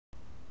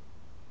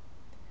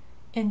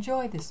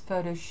Enjoy this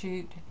photo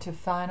shoot to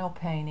final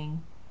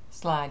painting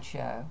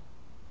slideshow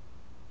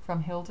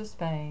from Hilda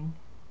Spain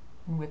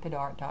and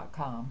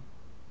whippetart.com.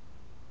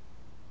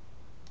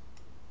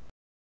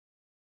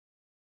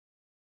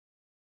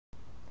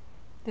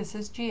 This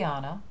is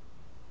Gianna.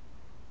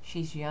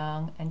 She's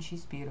young and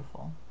she's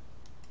beautiful.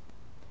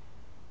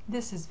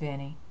 This is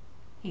Vinny.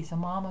 He's a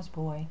mama's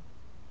boy,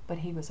 but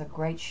he was a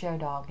great show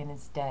dog in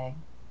his day.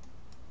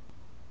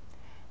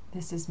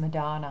 This is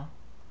Madonna.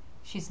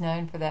 She's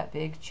known for that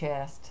big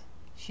chest.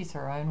 She's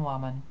her own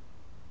woman.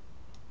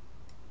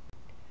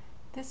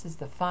 This is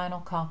the final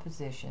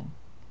composition,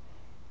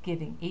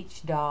 giving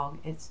each dog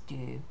its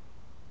due.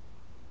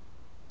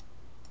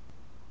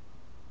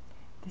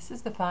 This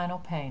is the final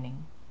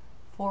painting,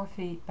 4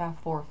 feet by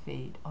 4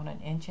 feet on an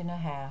 1.5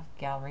 inch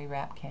gallery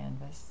wrap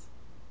canvas.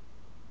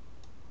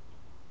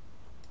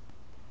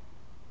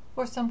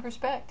 For some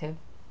perspective,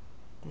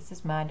 this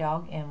is my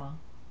dog Emma.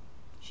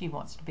 She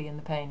wants to be in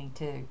the painting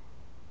too.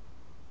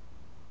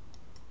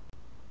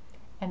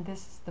 And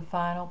this is the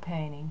final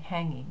painting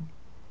hanging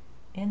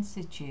in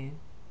situ,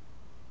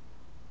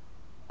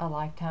 a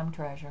lifetime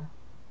treasure.